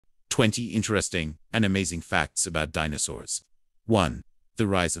20 interesting and amazing facts about dinosaurs. 1. The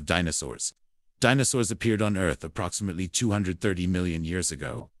rise of dinosaurs. Dinosaurs appeared on Earth approximately 230 million years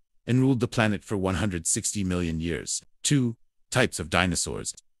ago and ruled the planet for 160 million years. 2. Types of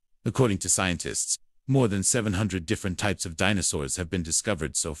dinosaurs. According to scientists, more than 700 different types of dinosaurs have been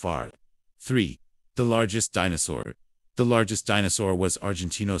discovered so far. 3. The largest dinosaur. The largest dinosaur was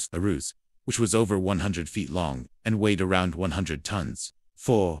Argentinosaurus, which was over 100 feet long and weighed around 100 tons.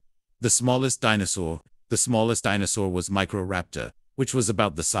 4. The smallest dinosaur. The smallest dinosaur was Microraptor, which was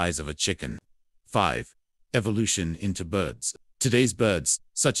about the size of a chicken. 5. Evolution into birds. Today's birds,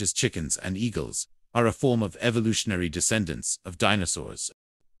 such as chickens and eagles, are a form of evolutionary descendants of dinosaurs.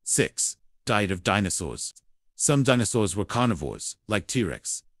 6. Diet of dinosaurs. Some dinosaurs were carnivores, like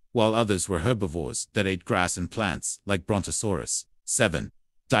T-Rex, while others were herbivores that ate grass and plants, like Brontosaurus. 7.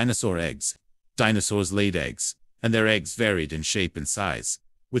 Dinosaur eggs. Dinosaurs laid eggs, and their eggs varied in shape and size,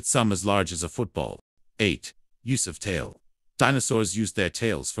 with some as large as a football. 8. Use of tail. Dinosaurs used their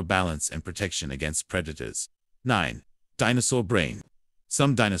tails for balance and protection against predators. 9. Dinosaur brain.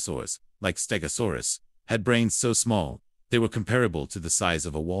 Some dinosaurs, like Stegosaurus, had brains so small, they were comparable to the size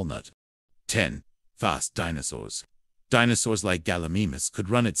of a walnut. 10. Fast dinosaurs. Dinosaurs like Gallimimus could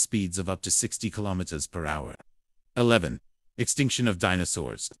run at speeds of up to 60 kilometers per hour. 11. Extinction of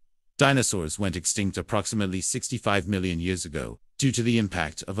dinosaurs. Dinosaurs went extinct approximately 65 million years ago due to the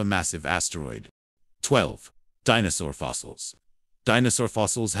impact of a massive asteroid. 12. Dinosaur fossils. Dinosaur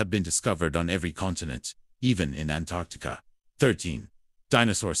fossils have been discovered on every continent, even in Antarctica. 13.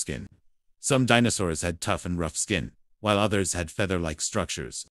 Dinosaur skin. Some dinosaurs had tough and rough skin, while others had feather-like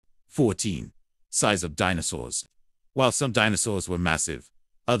structures. 14. Size of dinosaurs. While some dinosaurs were massive,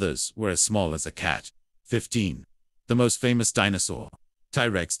 others were as small as a cat. 15. The most famous dinosaur.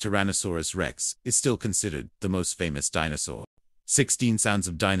 T-Rex Tyrannosaurus rex is still considered the most famous dinosaur. 16. Sounds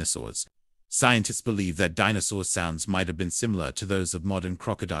of dinosaurs. Scientists believe that dinosaur sounds might have been similar to those of modern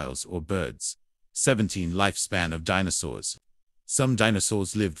crocodiles or birds. 17. Lifespan of dinosaurs. Some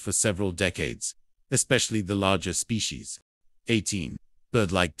dinosaurs lived for several decades, especially the larger species. 18.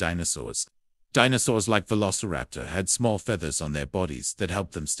 Bird-like dinosaurs. Dinosaurs like Velociraptor had small feathers on their bodies that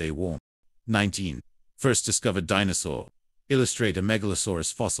helped them stay warm. 19. First discovered dinosaur. Illustrate a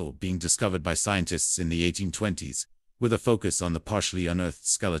Megalosaurus fossil being discovered by scientists in the 1820s, with a focus on the partially unearthed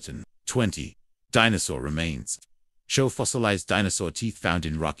skeleton. 20. Dinosaur remains. Show fossilized dinosaur teeth found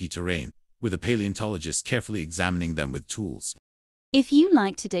in rocky terrain, with a paleontologist carefully examining them with tools. If you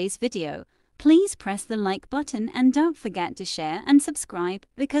liked today's video, please press the like button and don't forget to share and subscribe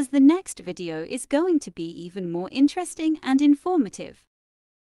because the next video is going to be even more interesting and informative.